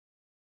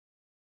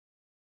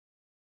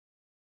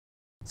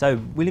So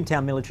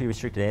Williamtown Military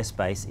Restricted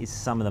Airspace is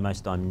some of the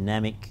most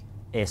dynamic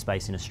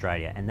airspace in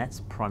Australia, and that's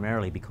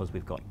primarily because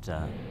we've got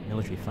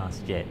military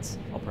fast jets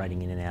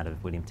operating in and out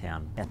of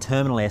Williamtown. Our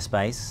terminal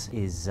airspace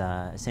is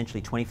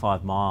essentially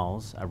 25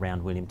 miles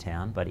around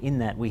Williamtown, but in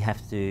that we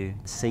have to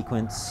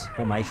sequence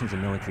formations of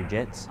military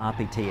jets,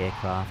 RPT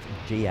aircraft,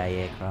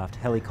 GA aircraft,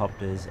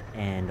 helicopters,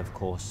 and of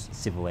course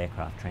civil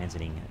aircraft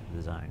transiting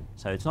the zone.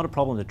 So it's not a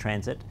problem to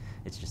transit,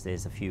 it's just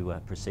there's a few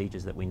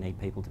procedures that we need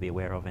people to be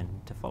aware of and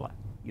to follow.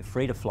 You're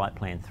free to flight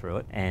plan through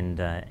it and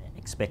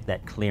expect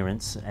that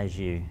clearance as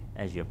you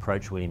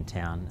approach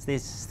Williamtown.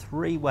 There's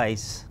three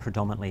ways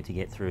predominantly to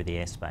get through the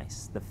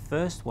airspace. The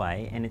first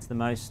way, and it's the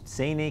most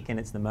scenic and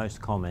it's the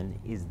most common,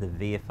 is the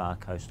Vfr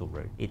Coastal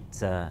Route.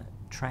 It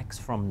tracks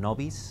from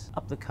Nobbies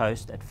up the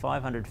coast at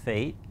 500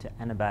 feet to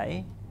Anna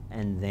Bay,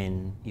 and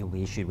then you'll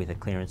be issued with a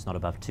clearance not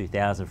above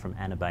 2,000 from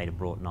Anna Bay to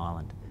Broughton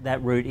Island.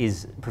 That route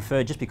is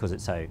preferred just because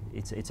it's a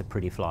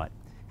pretty flight.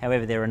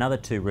 However, there are another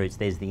two routes.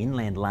 There's the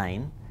inland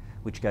lane,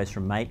 which goes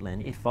from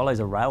Maitland. It follows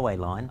a railway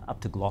line up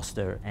to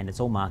Gloucester, and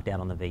it's all marked out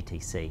on the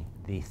VTC.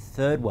 The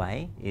third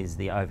way is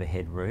the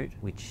overhead route,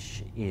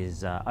 which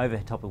is over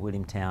top of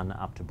Williamtown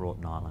up to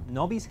Broughton Island.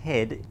 Nobby's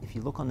Head, if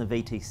you look on the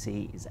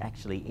VTC, is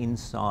actually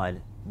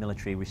inside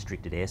military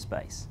restricted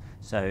airspace.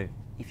 So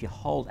if you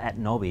hold at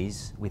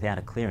Nobby's without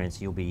a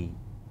clearance, you'll be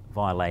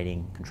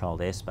violating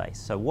controlled airspace.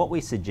 So what we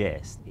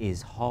suggest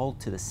is hold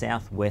to the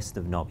southwest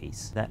of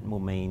Nobby's. That will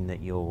mean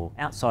that you're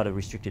outside of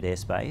restricted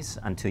airspace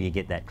until you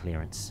get that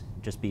clearance.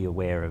 Just be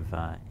aware of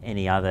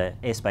any other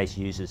airspace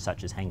users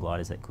such as hang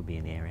gliders that could be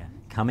in the area.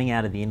 Coming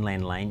out of the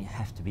inland lane, you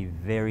have to be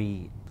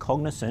very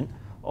cognizant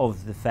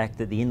of the fact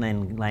that the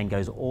inland lane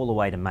goes all the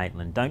way to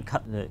Maitland. Don't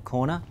cut the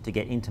corner to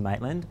get into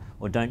Maitland,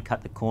 or don't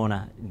cut the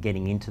corner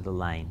getting into the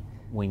lane.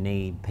 We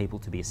need people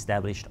to be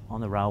established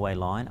on the railway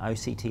line,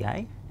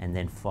 OCTA, and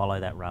then follow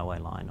that railway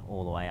line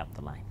all the way up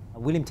the lane.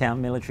 Williamtown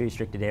military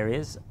restricted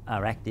areas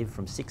are active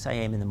from 6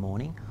 a.m. in the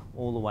morning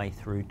all the way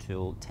through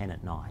till 10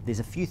 at night. There's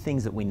a few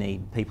things that we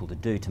need people to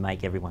do to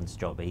make everyone's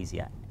job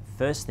easier.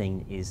 First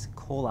thing is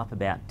call up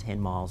about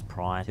 10 miles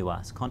prior to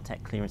us.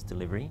 Contact clearance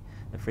delivery.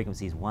 The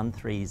frequency is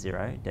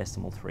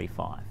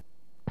 130.35. And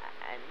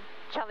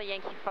Charlie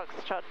Yankee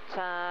Foxtrot,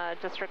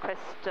 just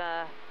request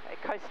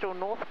coastal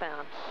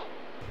northbound.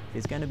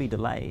 There's going to be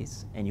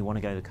delays and you want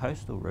to go the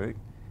coastal route,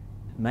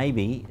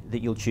 maybe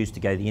that you'll choose to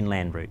go the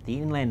inland route. The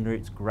inland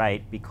route's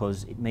great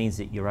because it means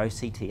that you're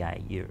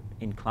OCTA, you're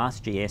in Class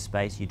G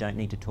airspace, you don't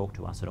need to talk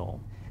to us at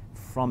all.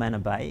 From Anna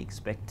Bay,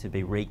 expect to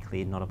be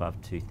re-cleared not above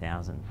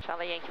 2,000.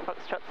 Charlie Yankee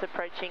Foxtrot's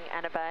approaching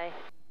Anna Bay.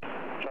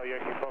 Charlie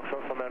Yankee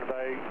Foxtrot from Anna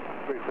Bay,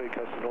 re-cleared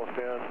coastal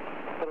northbound,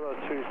 not above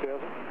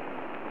 2,000.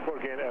 Or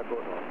again at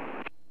Broughton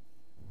Island.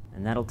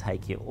 And that'll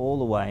take you all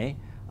the way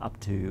up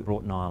to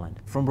Broughton Island.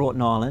 From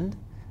Broughton Island,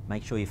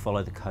 make sure you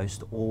follow the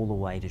coast all the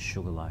way to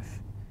Sugarloaf.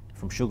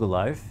 From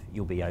Sugarloaf,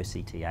 you'll be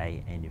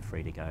OCTA and you're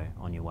free to go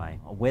on your way.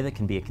 Weather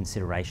can be a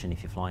consideration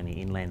if you're flying the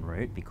inland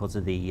route because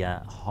of the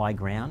high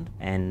ground,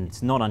 and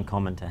it's not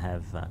uncommon to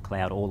have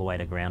cloud all the way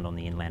to ground on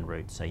the inland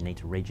route, so you need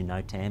to read your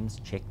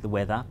NOTAMs, check the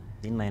weather.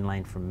 The inland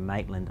lane from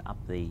Maitland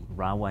up the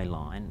railway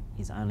line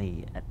is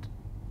only at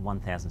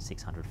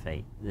 1,600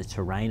 feet. The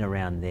terrain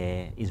around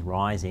there is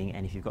rising,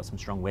 and if you've got some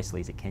strong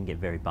westerlies, it can get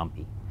very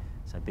bumpy.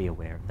 So be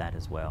aware of that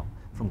as well.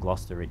 From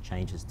Gloucester, it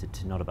changes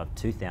to not above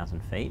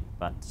 2,000 feet,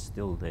 but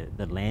still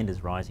the land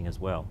is rising as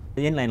well.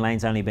 The inland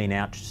lane's only been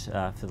out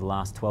for the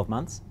last 12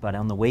 months, but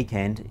on the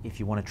weekend, if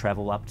you want to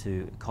travel up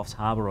to Coffs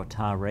Harbour or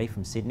Taree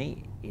from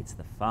Sydney, it's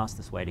the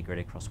fastest way to get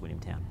across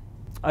Williamtown.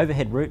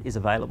 Overhead route is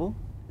available.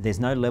 There's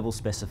no level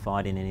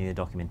specified in any of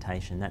the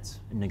documentation. That's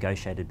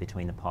negotiated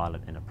between the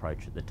pilot and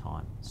approach at the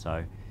time.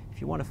 So if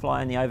you want to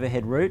fly on the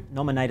overhead route,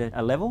 nominate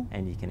a level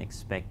and you can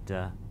expect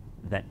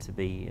that to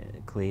be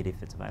cleared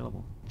if it's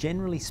available.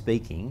 Generally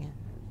speaking,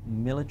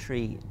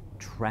 military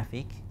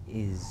traffic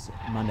is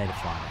Monday to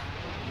Friday.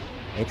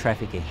 Air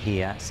traffic are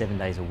here 7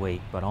 days a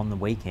week, but on the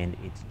weekend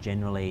it's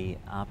generally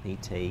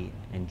RPT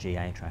and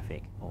GA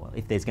traffic. Or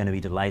if there's going to be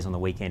delays on the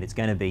weekend, it's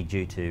going to be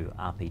due to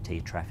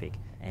RPT traffic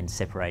and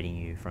separating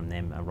you from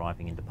them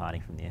arriving and departing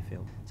from the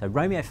airfield. So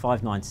Romeo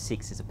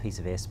 596 is a piece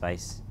of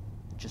airspace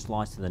just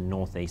lies to the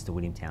northeast of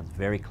Williamtown. It's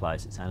very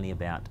close. It's only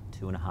about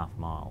 2.5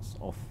 miles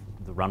off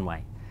the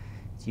runway.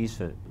 It's used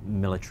for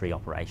military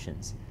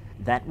operations.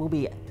 That will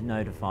be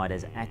notified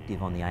as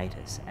active on the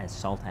ATIS as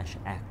Saltash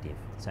active.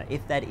 So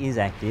if that is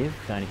active,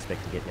 don't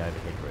expect to get the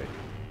overhead route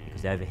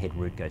because the overhead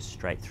route goes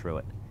straight through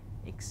it.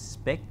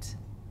 Expect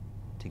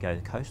to go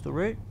the coastal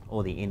route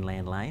or the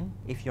inland lane.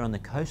 If you're on the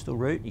coastal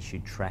route, you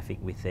should traffic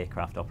with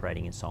aircraft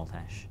operating in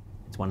Saltash.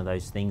 It's one of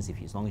those things,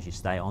 as long as you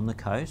stay on the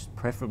coast,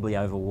 preferably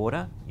over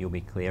water, you'll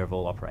be clear of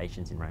all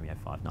operations in Romeo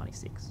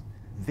 596.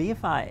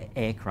 VFR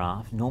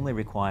aircraft normally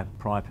require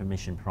prior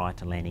permission prior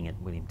to landing at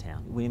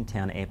Williamtown.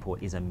 Williamtown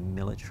Airport is a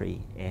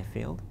military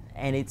airfield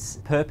and its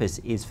purpose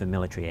is for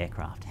military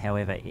aircraft.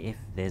 However, if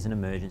there's an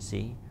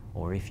emergency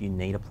or if you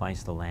need a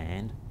place to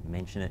land,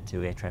 mention it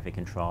to air traffic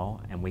control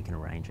and we can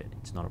arrange it.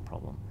 It's not a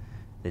problem.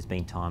 There's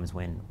been times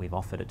when we've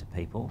offered it to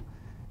people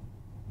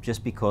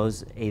just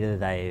because either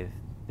they've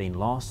been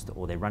lost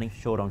or they're running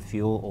short on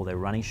fuel or they're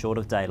running short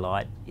of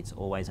daylight. It's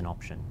always an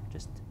option.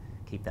 Just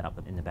keep that up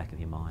in the back of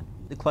your mind.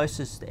 The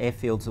closest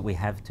airfields that we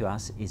have to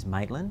us is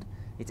Maitland.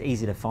 It's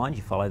easy to find.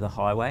 You follow the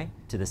highway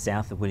to the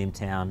south of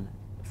Williamtown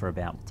for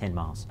about 10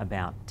 miles.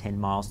 About 10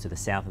 miles to the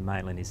south of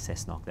Maitland is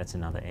Cessnock. That's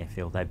another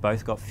airfield. They've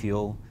both got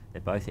fuel,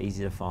 they're both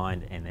easy to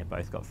find, and they've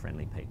both got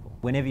friendly people.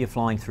 Whenever you're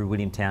flying through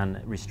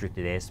Williamtown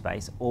restricted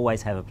airspace,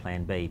 always have a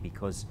plan B,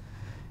 because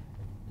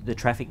the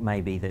traffic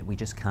may be that we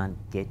just can't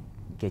get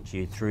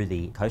you through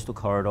the coastal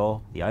corridor.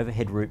 The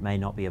overhead route may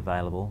not be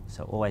available,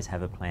 so always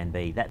have a plan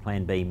B. That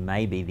plan B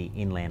may be the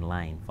inland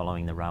lane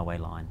following the railway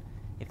line.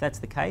 If that's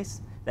the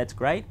case, that's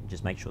great.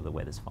 Just make sure the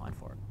weather's fine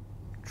for it.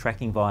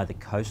 Tracking via the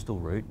coastal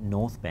route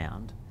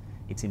northbound,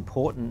 it's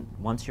important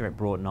once you're at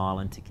Broughton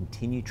Island to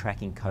continue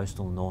tracking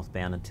coastal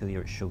northbound until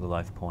you're at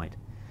Sugarloaf Point.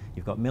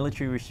 You've got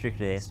military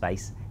restricted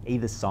airspace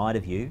either side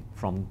of you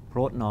from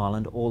Broughton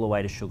Island all the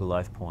way to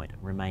Sugarloaf Point.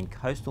 Remain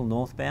coastal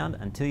northbound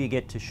until you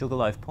get to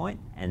Sugarloaf Point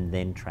and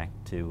then track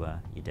to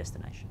your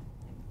destination.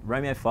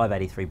 Romeo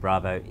 583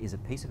 Bravo is a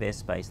piece of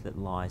airspace that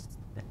lies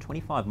about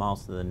 25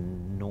 miles to the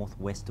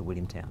northwest of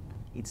Williamtown.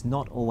 It's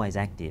not always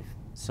active,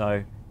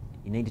 so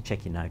you need to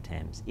check your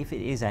NOTAMs. If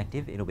it is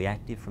active, it'll be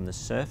active from the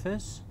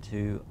surface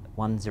to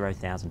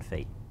 10,000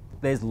 feet.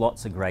 There's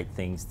lots of great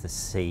things to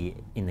see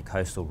in the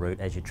coastal route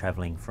as you're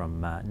travelling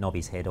from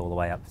Nobby's Head all the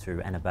way up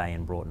through Anna Bay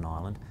and Broughton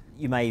Island.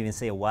 You may even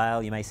see a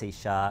whale, you may see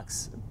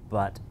sharks,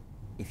 but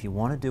if you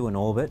want to do an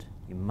orbit,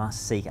 you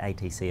must seek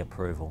ATC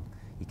approval.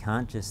 You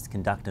can't just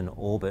conduct an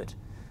orbit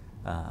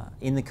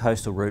in the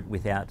coastal route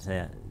without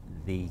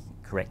the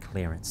correct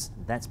clearance.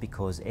 That's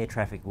because air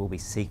traffic will be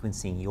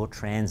sequencing your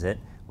transit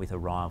with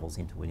arrivals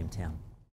into Williamtown.